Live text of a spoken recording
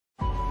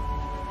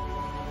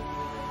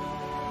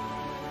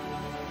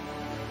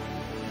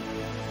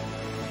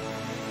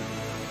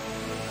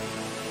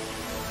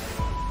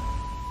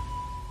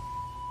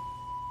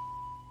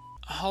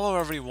Hello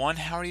everyone,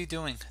 how are you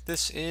doing?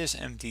 This is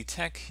MD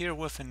Tech here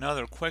with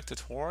another quick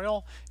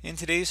tutorial. In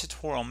today's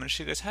tutorial, I'm going to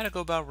show you guys how to go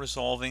about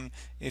resolving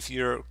if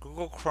your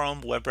Google Chrome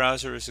web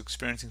browser is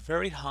experiencing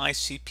very high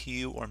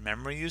CPU or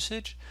memory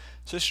usage.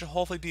 So this should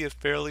hopefully be a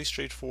fairly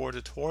straightforward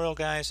tutorial,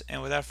 guys,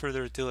 and without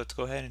further ado, let's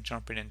go ahead and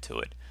jump right into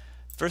it.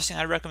 First thing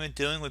I'd recommend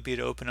doing would be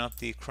to open up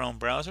the Chrome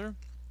browser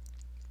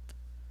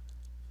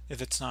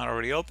if it's not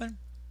already open.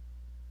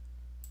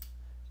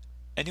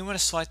 And you want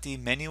to select the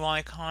menu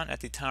icon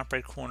at the top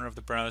right corner of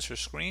the browser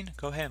screen.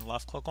 Go ahead and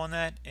left click on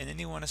that, and then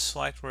you want to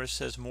select where it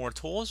says more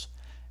tools,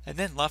 and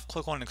then left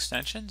click on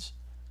extensions.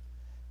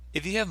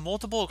 If you have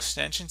multiple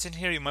extensions in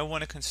here, you might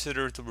want to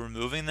consider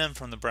removing them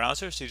from the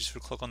browser, so you just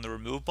would click on the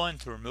remove button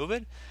to remove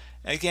it.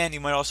 Again, you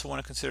might also want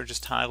to consider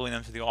just toggling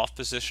them to the off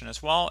position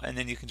as well, and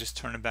then you can just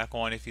turn them back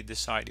on if you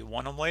decide you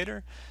want them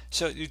later.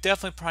 So you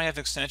definitely probably have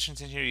extensions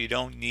in here you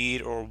don't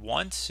need or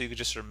want, so you could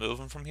just remove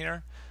them from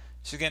here.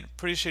 So again,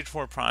 pretty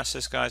straightforward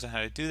process, guys, on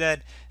how to do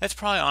that. That's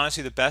probably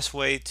honestly the best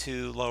way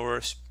to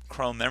lower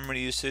Chrome memory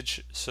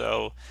usage.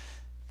 So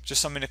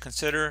just something to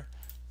consider.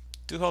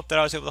 Do hope that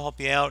I was able to help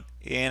you out,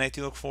 and I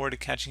do look forward to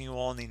catching you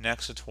all in the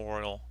next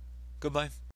tutorial. Goodbye.